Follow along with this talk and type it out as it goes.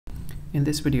In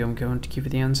this video, I'm going to give you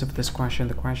the answer of this question.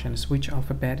 The question is, which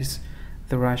alphabet is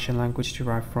the Russian language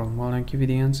derived from? Well, I'll give you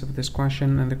the answer of this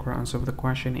question, and the correct answer of the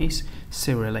question is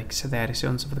Cyrillic. So that is the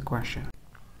answer of the question.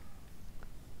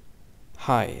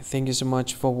 Hi, thank you so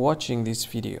much for watching this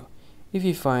video. If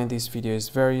you find this video is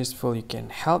very useful, you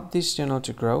can help this channel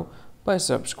to grow by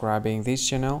subscribing this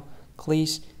channel.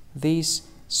 Click this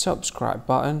subscribe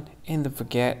button and don't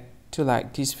forget to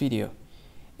like this video.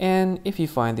 And if you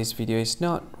find this video is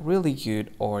not really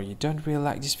good, or you don't really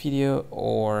like this video,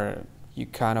 or you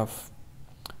kind of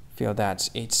feel that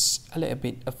it's a little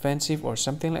bit offensive or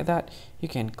something like that, you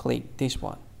can click this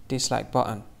one, dislike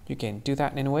button. You can do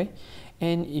that anyway.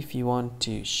 And if you want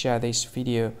to share this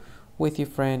video with your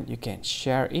friend, you can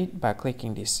share it by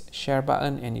clicking this share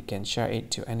button, and you can share it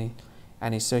to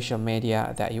any social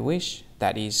media that you wish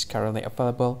that is currently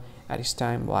available at this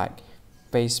time, like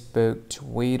Facebook,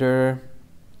 Twitter,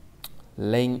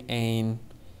 LinkedIn,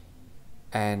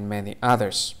 and many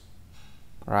others.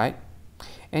 Right?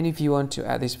 And if you want to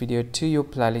add this video to your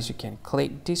playlist, you can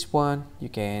click this one. You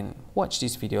can watch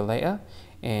this video later,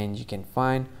 and you can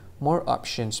find more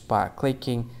options by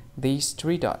clicking these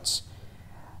three dots.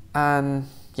 And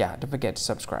yeah, don't forget to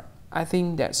subscribe. I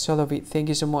think that's all of it. Thank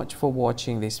you so much for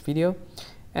watching this video,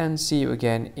 and see you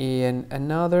again in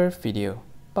another video.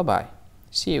 Bye bye.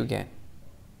 See you again.